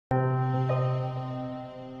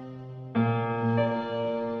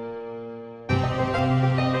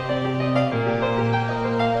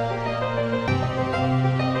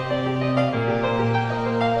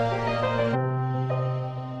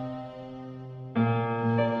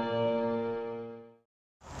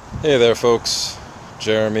Hey there, folks.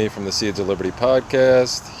 Jeremy from the Seeds of Liberty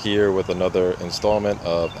podcast, here with another installment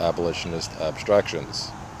of Abolitionist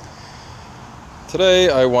Abstractions.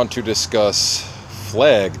 Today I want to discuss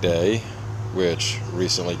Flag Day, which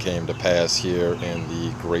recently came to pass here in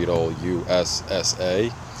the great old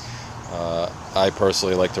USSA. I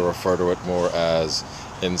personally like to refer to it more as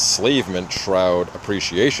Enslavement Shroud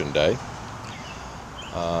Appreciation Day.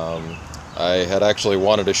 I had actually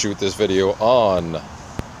wanted to shoot this video on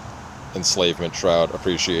Enslavement Shroud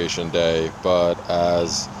Appreciation Day, but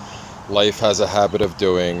as life has a habit of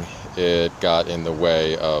doing, it got in the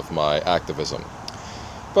way of my activism.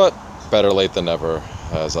 But better late than never,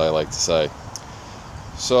 as I like to say.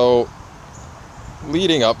 So,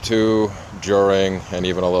 leading up to, during, and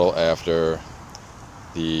even a little after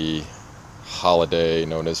the holiday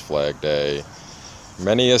known as Flag Day,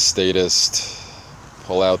 many a statist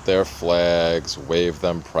pull out their flags, wave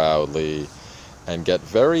them proudly, and get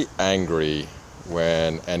very angry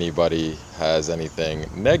when anybody has anything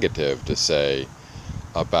negative to say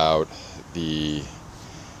about the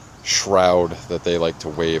shroud that they like to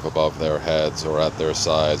wave above their heads or at their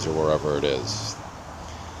sides or wherever it is.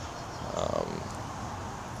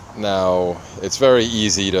 Now, it's very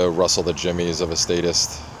easy to rustle the jimmies of a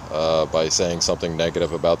statist by saying something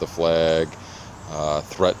negative about the flag,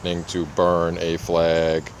 threatening to burn a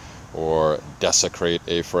flag, or desecrate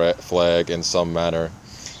a flag in some manner.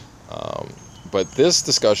 But this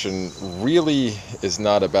discussion really is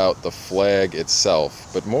not about the flag itself,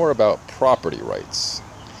 but more about property rights.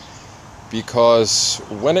 Because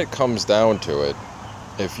when it comes down to it,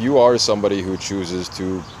 if you are somebody who chooses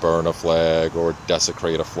to burn a flag or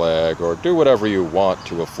desecrate a flag or do whatever you want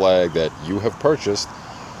to a flag that you have purchased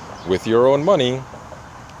with your own money,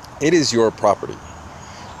 it is your property.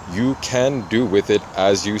 You can do with it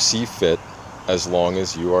as you see fit, as long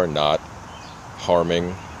as you are not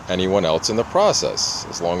harming anyone else in the process.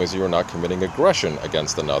 As long as you are not committing aggression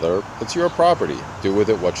against another, it's your property. Do with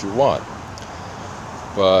it what you want.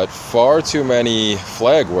 But far too many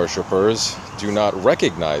flag worshippers do not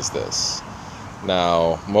recognize this.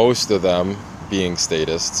 Now, most of them, being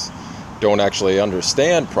statists, don't actually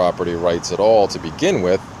understand property rights at all to begin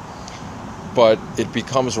with, but it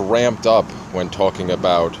becomes ramped up when talking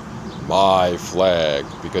about my flag,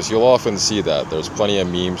 because you'll often see that. There's plenty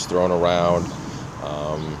of memes thrown around,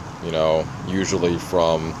 usually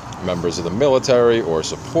from members of the military or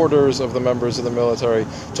supporters of the members of the military,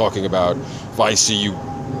 talking about, if I see you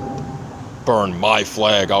burn my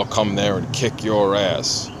flag, I'll come there and kick your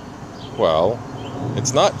ass. Well,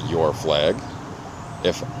 it's not your flag.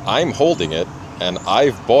 If I'm holding it and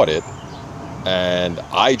I've bought it, and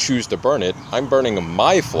I choose to burn it, I'm burning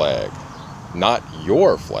my flag, not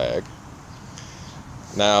your flag.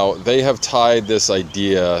 Now, they have tied this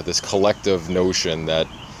idea, this collective notion that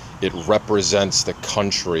it represents the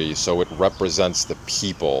country, so it represents the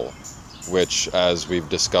people, which, as we've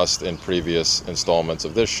discussed in previous installments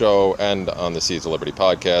of this show and on the Seeds of Liberty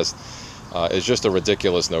podcast, is just a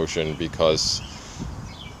ridiculous notion, because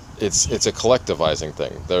it's a collectivizing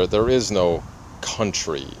thing. There is no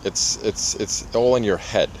country. It's all in your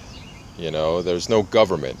head. There's no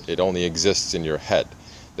government. It only exists in your head.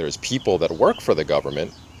 There's people that work for the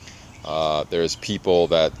government. There's people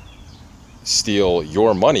that steal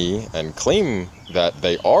your money and claim that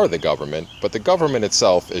they are the government, but the government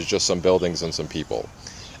itself is just some buildings and some people.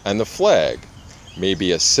 And the flag may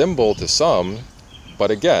be a symbol to some, but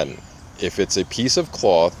again, if it's a piece of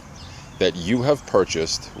cloth that you have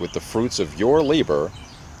purchased with the fruits of your labor,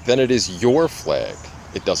 then it is your flag.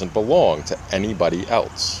 It doesn't belong to anybody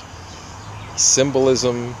else.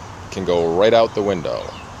 Symbolism can go right out the window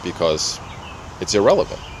because it's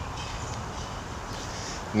irrelevant.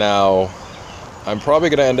 Now, I'm probably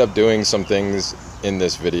going to end up doing some things in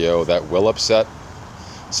this video that will upset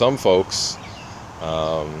some folks.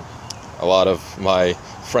 A lot of my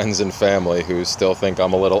friends and family who still think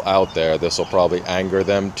I'm a little out there, this will probably anger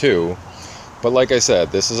them too. But like I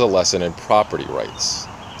said, this is a lesson in property rights.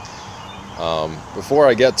 Before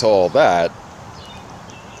I get to all that,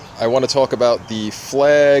 I want to talk about the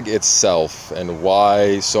flag itself and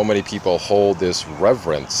why so many people hold this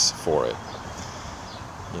reverence for it.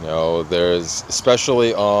 There's,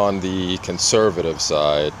 especially on the conservative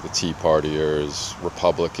side, the Tea Partiers,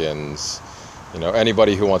 Republicans,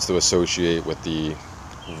 anybody who wants to associate with the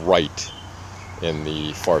right in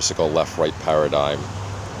the farcical left-right paradigm.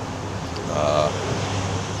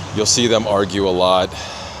 You'll see them argue a lot,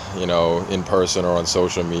 in person or on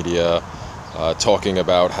social media, talking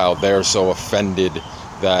about how they're so offended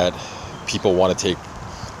that people want to take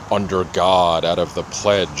under God out of the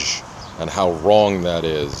pledge and how wrong that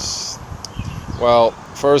is. Well,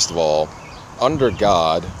 first of all, under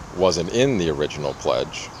God wasn't in the original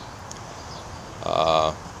pledge.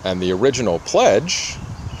 And the original pledge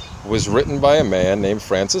was written by a man named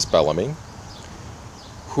Francis Bellamy,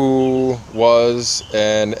 who was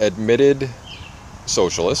an admitted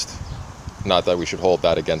socialist. Not that we should hold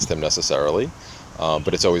that against him necessarily,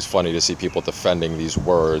 but it's always funny to see people defending these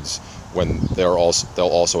words when they'll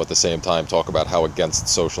also at the same time talk about how against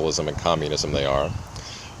socialism and communism they are.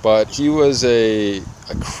 But he was a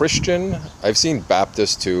Christian. I've seen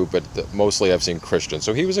Baptists too, but mostly I've seen Christians.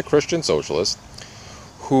 So he was a Christian socialist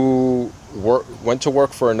who went to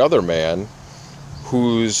work for another man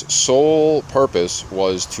whose sole purpose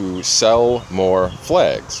was to sell more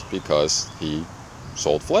flags because he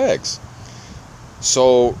sold flags.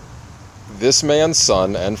 So this man's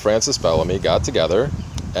son and Francis Bellamy got together,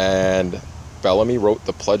 and Bellamy wrote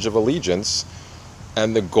the Pledge of Allegiance,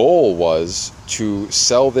 and the goal was to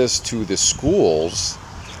sell this to the schools,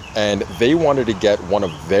 and they wanted to get one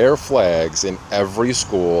of their flags in every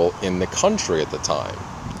school in the country at the time.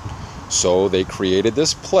 So they created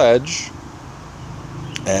this pledge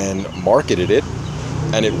and marketed it,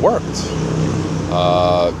 and it worked.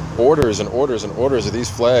 Orders and orders and orders of these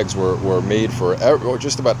flags were made for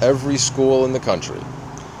just about every school in the country.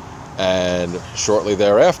 And shortly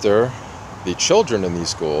thereafter, the children in these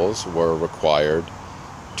schools were required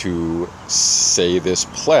to say this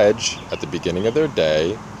pledge at the beginning of their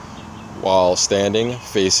day while standing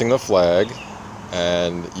facing the flag.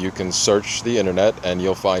 And you can search the internet and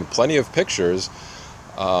you'll find plenty of pictures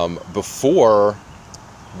before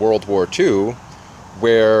World War II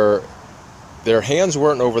where their hands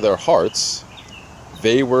weren't over their hearts.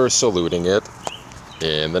 They were saluting it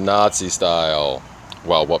in the Nazi style.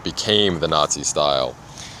 Well, what became the Nazi style.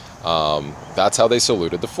 That's how they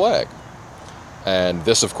saluted the flag. And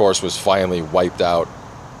this, of course, was finally wiped out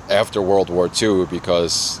after World War II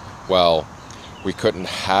because, well, we couldn't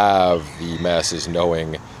have the masses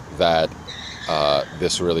knowing that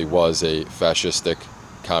this really was a fascistic,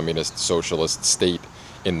 communist, socialist state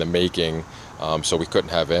in the making. So we couldn't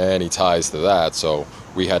have any ties to that. So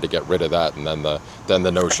we had to get rid of that, and then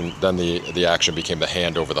the action became the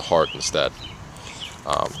hand over the heart instead.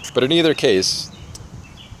 But in either case,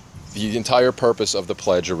 the entire purpose of the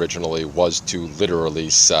pledge originally was to literally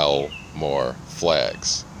sell more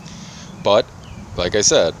flags. But like I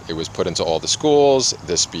said, it was put into all the schools.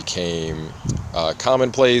 This became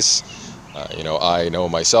commonplace. I know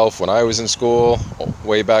myself when I was in school,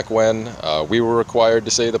 way back when, we were required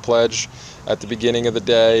to say the pledge at the beginning of the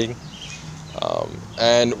day.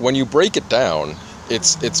 And when you break it down,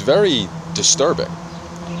 it's very disturbing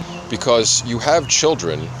because you have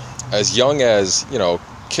children as young as,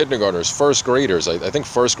 kindergartners, first graders. I think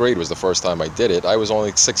first grade was the first time I did it. I was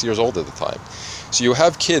only 6 years old at the time. So you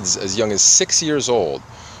have kids as young as 6 years old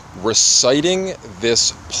reciting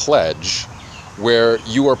this pledge where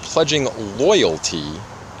you are pledging loyalty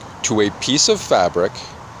to a piece of fabric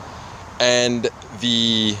and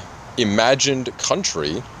the imagined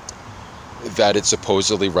country that it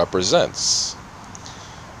supposedly represents.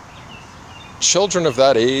 Children of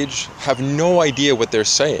that age have no idea what they're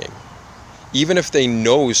saying. Even if they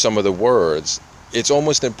know some of the words, it's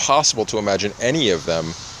almost impossible to imagine any of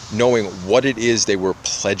them knowing what it is they were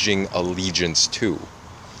pledging allegiance to.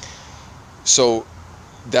 So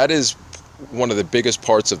that is one of the biggest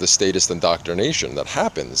parts of the statist indoctrination that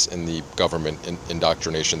happens in the government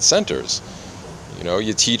indoctrination centers.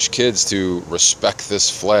 You teach kids to respect this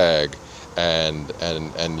flag and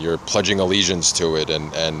you're pledging allegiance to it,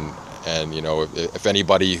 and if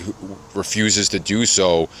anybody refuses to do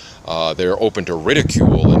so, they're open to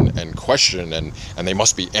ridicule and question, and they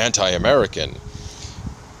must be anti-American.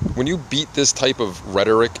 When you beat this type of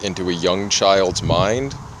rhetoric into a young child's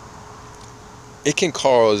mind, it can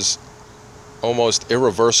cause almost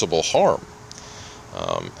irreversible harm.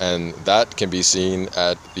 And that can be seen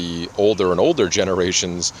at the older and older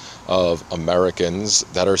generations of Americans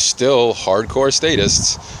that are still hardcore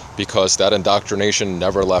statists because that indoctrination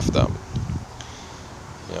never left them.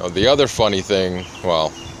 The other funny thing,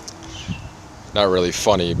 well, not really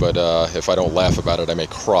funny, but if I don't laugh about it, I may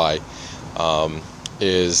cry,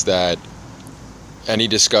 is that any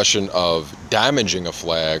discussion of damaging a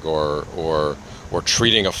flag or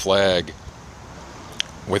treating a flag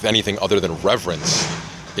with anything other than reverence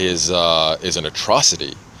is an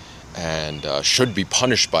atrocity and should be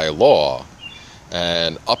punished by law.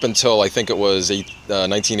 And up until I think it was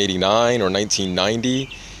 1989 or 1990,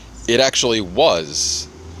 it actually was.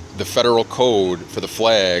 The federal code for the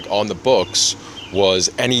flag on the books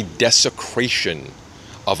was any desecration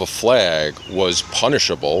of a flag was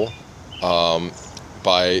punishable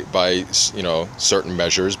by certain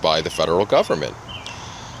measures by the federal government.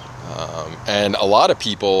 And a lot of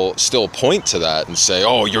people still point to that and say,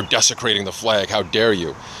 "Oh, you're desecrating the flag. How dare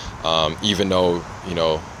you?" Even though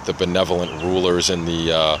the benevolent rulers in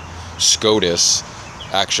the SCOTUS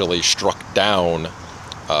actually struck down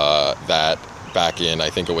that back in, I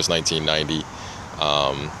think it was 1990,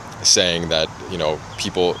 saying that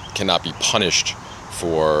people cannot be punished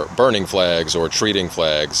for burning flags or treating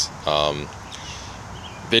flags.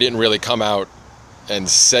 They didn't really come out and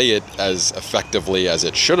say it as effectively as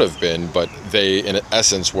it should have been, but they, in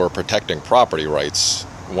essence, were protecting property rights.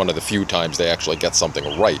 One of the few times they actually get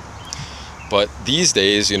something right. But these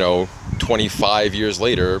days, 25 years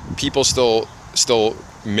later, people still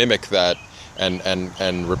mimic that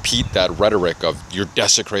and repeat that rhetoric of "you're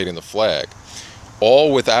desecrating the flag,"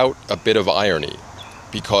 all without a bit of irony.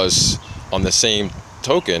 Because on the same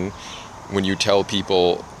token, when you tell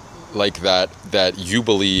people like that you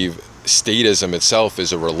believe statism itself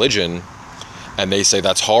is a religion, and they say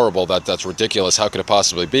that's horrible, that's ridiculous, how could it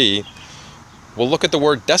possibly be? Well, look at the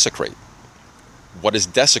word desecrate. What does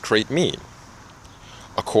desecrate mean?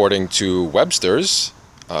 According to Webster's,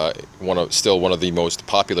 still one of the most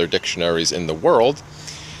popular dictionaries in the world,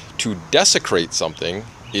 to desecrate something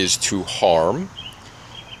is to harm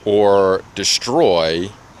or destroy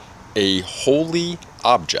a holy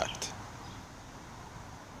object.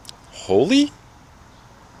 Holy?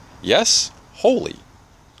 Yes, holy.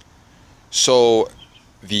 So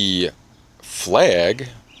the flag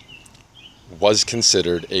was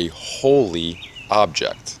considered a holy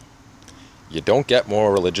object. You don't get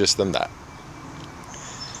more religious than that.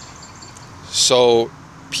 So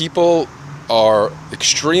people are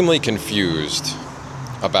extremely confused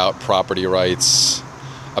about property rights,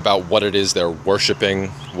 about what it is they're worshiping,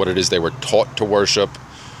 what it is they were taught to worship,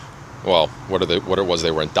 well, what it was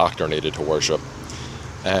they were indoctrinated to worship,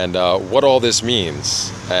 and what all this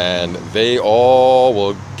means. And they all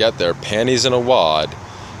will get their panties in a wad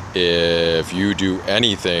if you do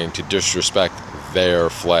anything to disrespect their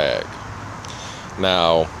flag.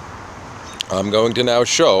 Now, I'm going to now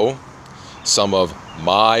show some of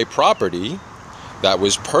my property that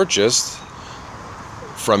was purchased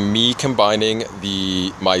from me combining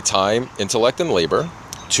my time, intellect, and labor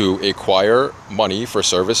to acquire money for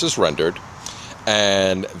services rendered.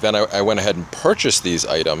 And then I went ahead and purchased these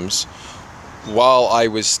items while I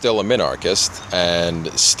was still a minarchist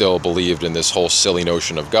and still believed in this whole silly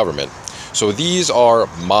notion of government. So these are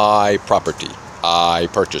my property. I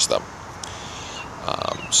purchased them.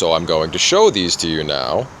 So I'm going to show these to you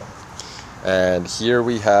now. And here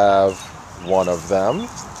we have one of them.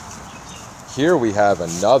 Here we have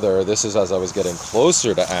another. This is as I was getting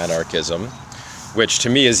closer to anarchism, which to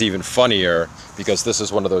me is even funnier because this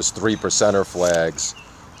is one of those 3%er flags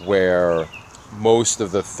where most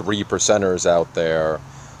of the 3%ers out there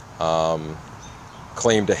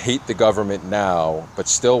claim to hate the government now, but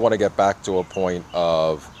still want to get back to a point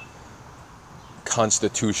of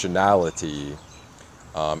constitutionality,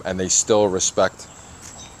 and they still respect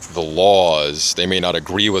the laws. They may not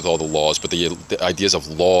agree with all the laws, but the ideas of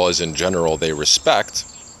laws in general they respect.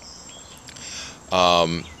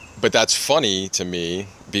 But that's funny to me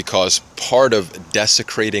because part of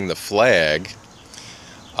desecrating the flag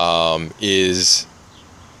is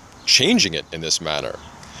changing it in this manner.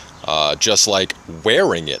 Just like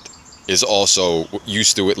wearing it is also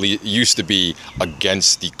used to be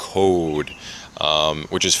against the code,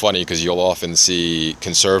 which is funny because you'll often see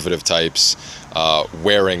conservative types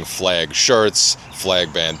wearing flag shirts,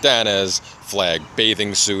 flag bandanas, flag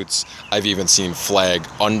bathing suits. I've even seen flag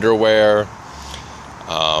underwear,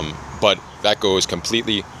 but that goes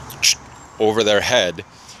completely over their head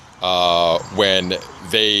when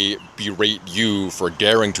they berate you for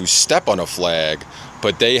daring to step on a flag,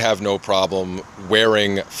 but they have no problem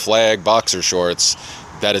wearing flag boxer shorts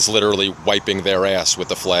that is literally wiping their ass with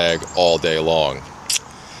the flag all day long.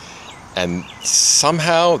 And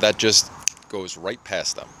somehow that just goes right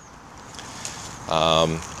past them.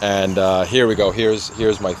 Here we go.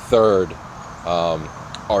 Here's my third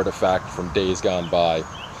artifact from days gone by.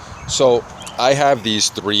 So I have these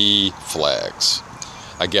 3 flags.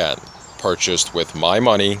 Again, purchased with my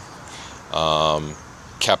money,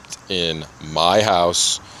 kept in my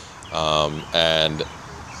house, and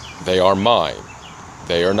they are mine.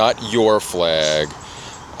 They are not your flag.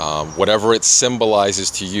 Whatever it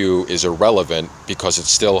symbolizes to you is irrelevant because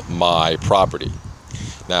it's still my property.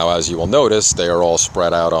 Now, as you will notice, they are all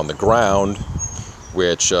spread out on the ground,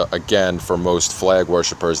 which, again, for most flag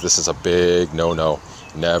worshippers, this is a big no-no.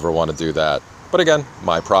 Never want to do that. But again,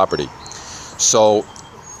 my property. So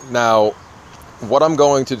now, what I'm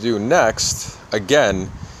going to do next again,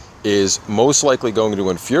 is most likely going to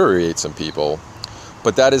infuriate some people,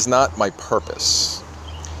 but that is not my purpose,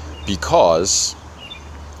 because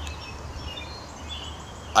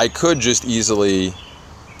I could just easily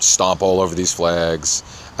stomp all over these flags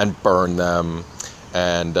and burn them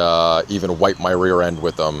and even wipe my rear end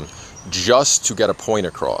with them just to get a point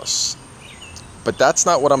across. But that's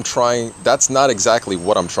not what I'm trying, that's not exactly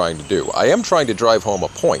what I'm trying to do. I am trying to drive home a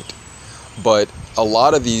point, but a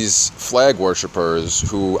lot of these flag worshipers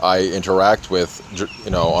who I interact with,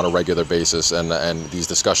 on a regular basis, and these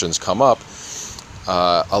discussions come up,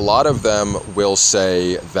 a lot of them will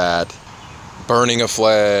say that burning a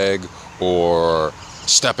flag or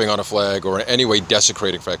stepping on a flag or in any way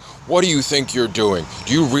desecrating flag, what do you think you're doing?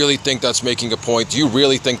 Do you really think that's making a point? Do you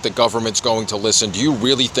really think the government's going to listen? Do you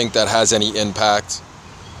really think that has any impact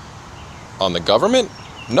on the government?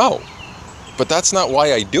 No, but that's not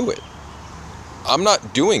why I do it. I'm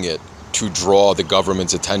not doing it to draw the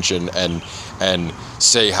government's attention and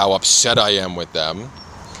say how upset I am with them.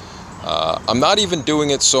 I'm not even doing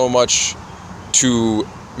it so much to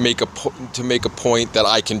make a point that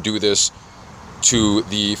I can do this to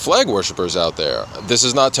the flag worshippers out there. This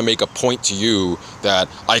is not to make a point to you that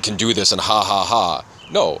I can do this and ha ha ha.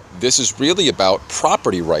 No, this is really about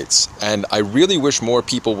property rights, and I really wish more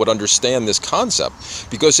people would understand this concept,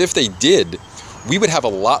 because if they did, we would have a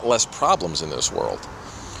lot less problems in this world.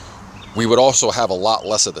 We would also have a lot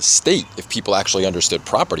less of the state if people actually understood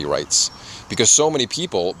property rights, because so many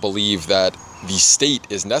people believe that the state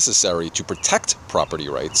is necessary to protect property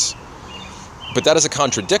rights. But that is a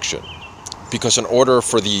contradiction, because in order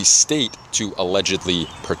for the state to allegedly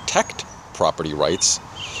protect property rights,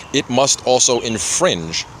 it must also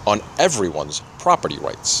infringe on everyone's property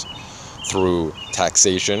rights through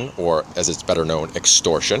taxation, or as it's better known,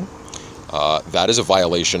 extortion. That is a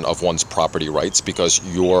violation of one's property rights, because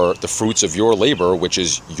the fruits of your labor, which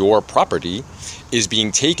is your property, is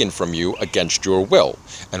being taken from you against your will.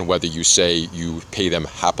 And whether you say you pay them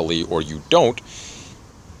happily or you don't,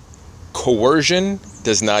 coercion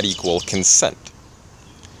does not equal consent.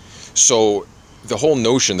 So the whole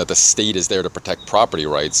notion that the state is there to protect property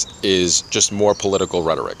rights is just more political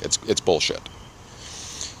rhetoric. It's bullshit.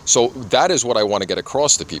 So that is what I want to get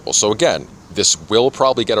across to people. So again, this will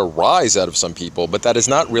probably get a rise out of some people, but that is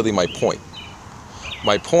not really my point.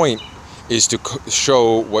 My point is to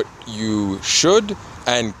show what you should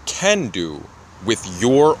and can do with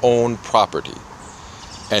your own property.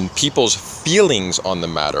 And people's feelings on the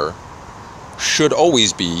matter should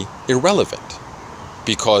always be irrelevant,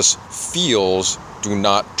 because feels do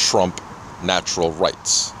not trump natural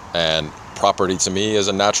rights. And property to me is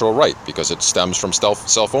a natural right, because it stems from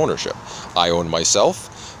self-ownership. I own myself,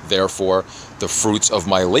 therefore the fruits of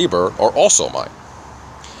my labor are also mine.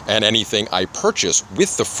 And anything I purchase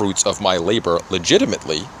with the fruits of my labor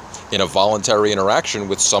legitimately in a voluntary interaction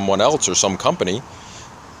with someone else or some company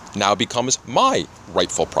now becomes my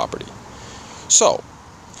rightful property. So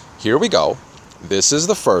here we go. This is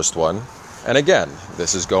the first one. And again,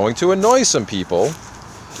 this is going to annoy some people,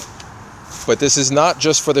 but this is not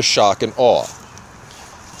just for the shock and awe.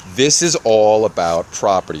 This is all about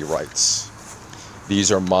property rights.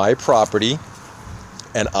 These are my property,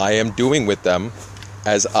 and I am doing with them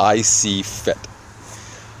as I see fit.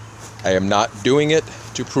 I am not doing it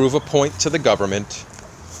to prove a point to the government.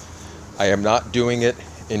 I am not doing it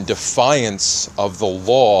in defiance of the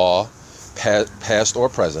law, past or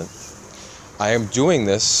present. I am doing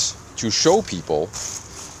this to show people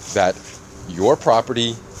that your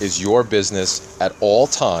property is your business at all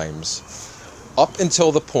times, up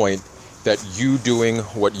until the point that you doing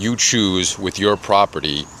what you choose with your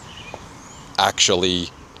property actually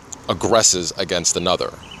aggresses against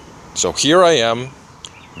another. So here I am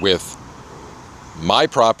with my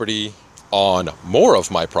property on more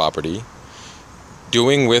of my property,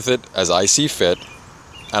 doing with it as I see fit,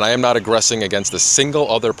 and I am not aggressing against a single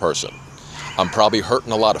other person. I'm probably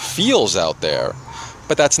hurting a lot of feels out there,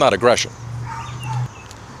 but that's not aggression.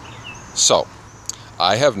 So,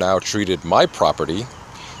 I have now treated my property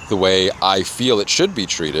the way I feel it should be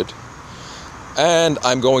treated, and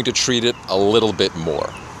I'm going to treat it a little bit more.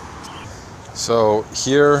 So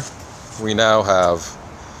here we now have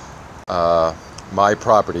my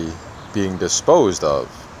property being disposed of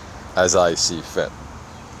as I see fit.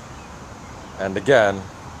 And again,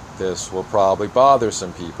 this will probably bother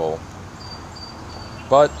some people,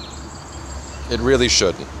 but it really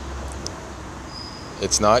shouldn't.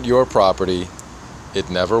 It's not your property. It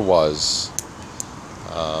never was.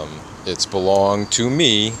 It's belonged to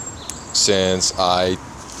me since I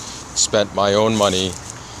spent my own money,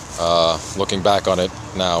 looking back on it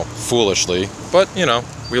now foolishly, but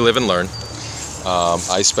we live and learn.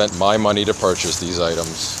 I spent my money to purchase these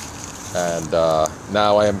items, and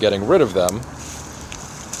now I am getting rid of them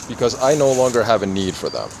because I no longer have a need for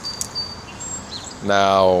them.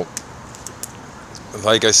 Now,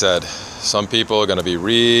 like I said, some people are going to be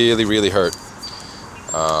really, really hurt.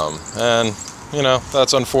 And, you know,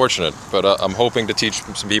 that's unfortunate, but I'm hoping to teach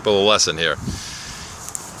some people a lesson here.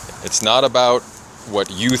 It's not about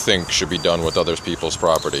what you think should be done with other people's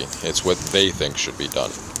property. It's what they think should be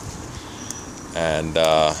done. And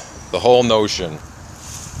the whole notion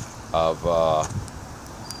of,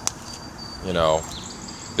 you know,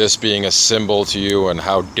 this being a symbol to you and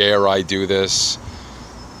how dare I do this,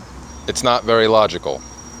 it's not very logical,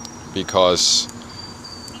 because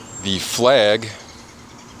the flag,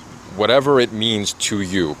 whatever it means to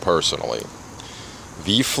you personally,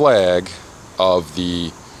 the flag of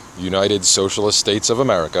the United Socialist States of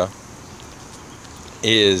America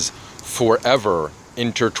is forever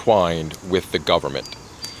intertwined with the government.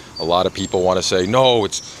 A lot of people want to say, no,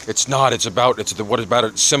 it's not, what about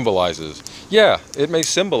it symbolizes. Yeah, it may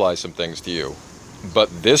symbolize some things to you, but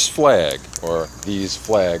this flag, or these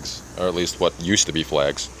flags, or at least what used to be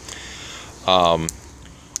flags,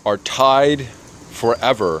 are tied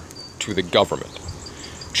forever to the government.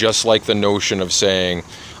 Just like the notion of saying,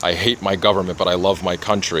 I hate my government, but I love my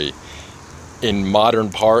country, in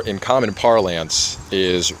common parlance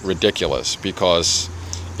is ridiculous, because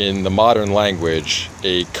in the modern language,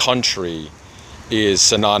 a country is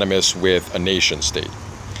synonymous with a nation state.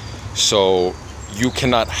 So you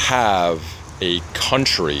cannot have a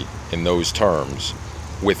country in those terms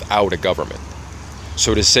without a government.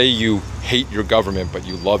 So to say you hate your government but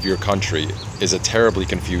you love your country is a terribly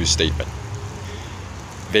confused statement.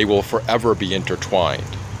 They will forever be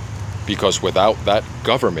intertwined, because without that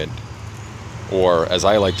government, or as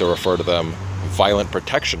I like to refer to them, violent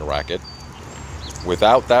protection racket,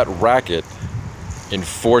 without that racket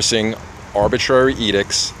enforcing arbitrary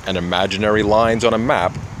edicts and imaginary lines on a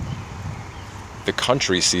map, the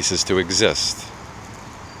country ceases to exist.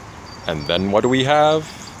 And then what do we have?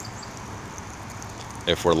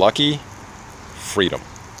 If we're lucky, freedom.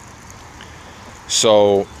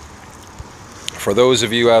 So, for those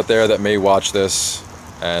of you out there that may watch this,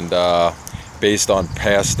 and based on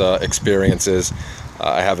past experiences,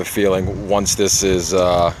 I have a feeling once this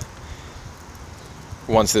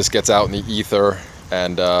gets out in the ether,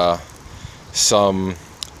 and some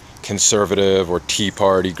conservative or Tea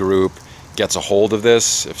Party group gets a hold of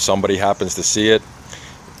this, if somebody happens to see it,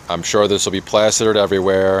 I'm sure this will be plastered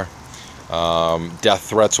everywhere. Death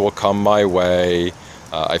threats will come my way.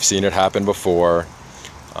 I've seen it happen before.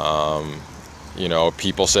 You know,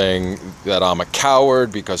 people saying that I'm a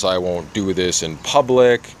coward because I won't do this in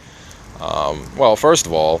public. Well, first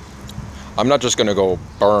of all, I'm not just going to go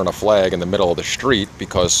burn a flag in the middle of the street,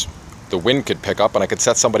 because the wind could pick up and I could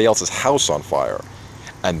set somebody else's house on fire.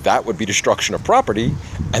 And that would be destruction of property,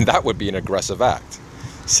 and that would be an aggressive act.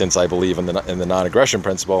 Since I believe in the non-aggression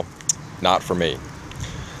principle, not for me.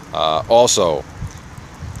 Also,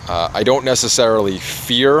 I don't necessarily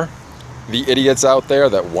fear the idiots out there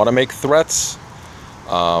that want to make threats,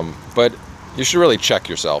 but you should really check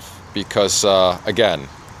yourself, because again,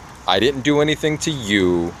 I didn't do anything to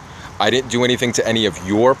you. I didn't do anything to any of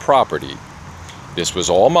your property. This was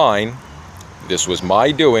all mine. This was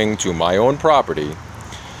my doing to my own property.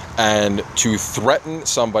 And to threaten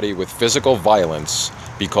somebody with physical violence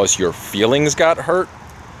because your feelings got hurt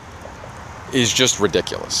is just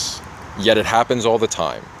ridiculous. Yet it happens all the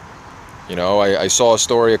time. You know, I saw a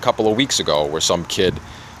story a couple of weeks ago where some kid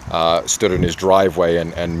stood in his driveway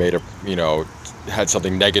and made had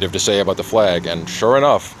something negative to say about the flag, and sure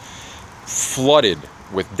enough, flooded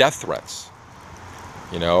with death threats.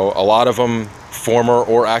 You know, a lot of them former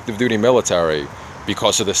or active duty military,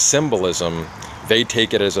 because of the symbolism, they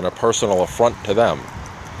take it as a personal affront to them.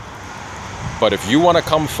 But if you want to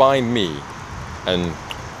come find me and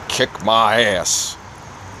kick my ass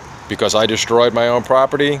because I destroyed my own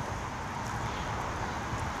property,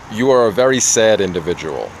 you are a very sad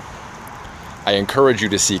individual. I encourage you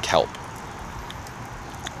to seek help.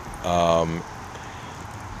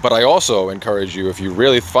 But I also encourage you, if you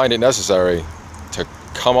really find it necessary, to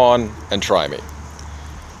come on and try me.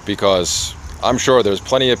 Because I'm sure there's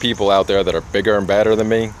plenty of people out there that are bigger and badder than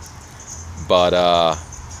me, but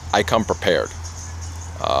I come prepared.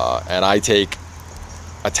 And I take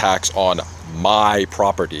attacks on my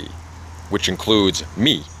property, which includes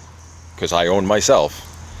me, because I own myself,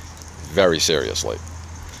 very seriously.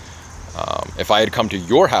 If I had come to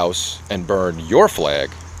your house and burned your flag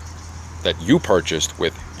that you purchased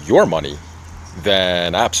with your money,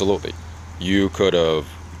 then absolutely, you could have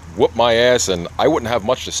whooped my ass and I wouldn't have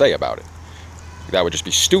much to say about it. That would just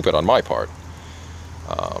be stupid on my part.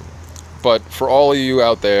 But for all of you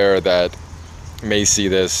out there that may see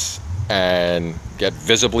this and get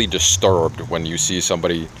visibly disturbed when you see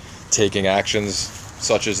somebody taking actions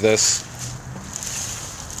such as this,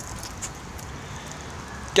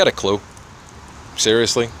 get a clue.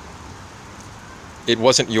 Seriously. It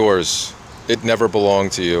wasn't yours. It never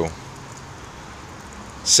belonged to you.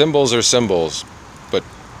 Symbols are symbols, but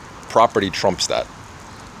property trumps that.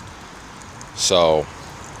 So,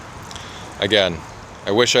 again,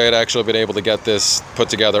 I wish I had actually been able to get this put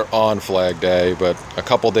together on Flag Day, but a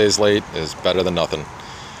couple days late is better than nothing.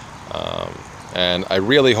 And I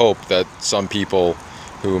really hope that some people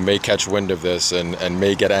who may catch wind of this and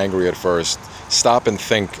may get angry at first stop and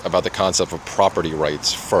think about the concept of property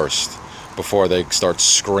rights first before they start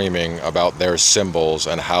screaming about their symbols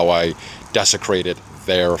and how I desecrated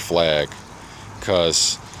their flag,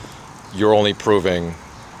 because you're only proving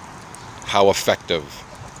how effective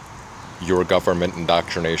your government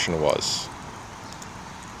indoctrination was.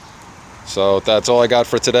 So that's all I got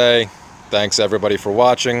for today. Thanks everybody for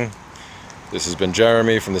watching. This has been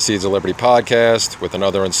Jeremy from the Seeds of Liberty podcast with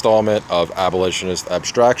another installment of Abolitionist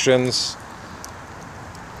Abstractions.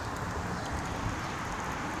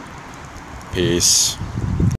 Peace.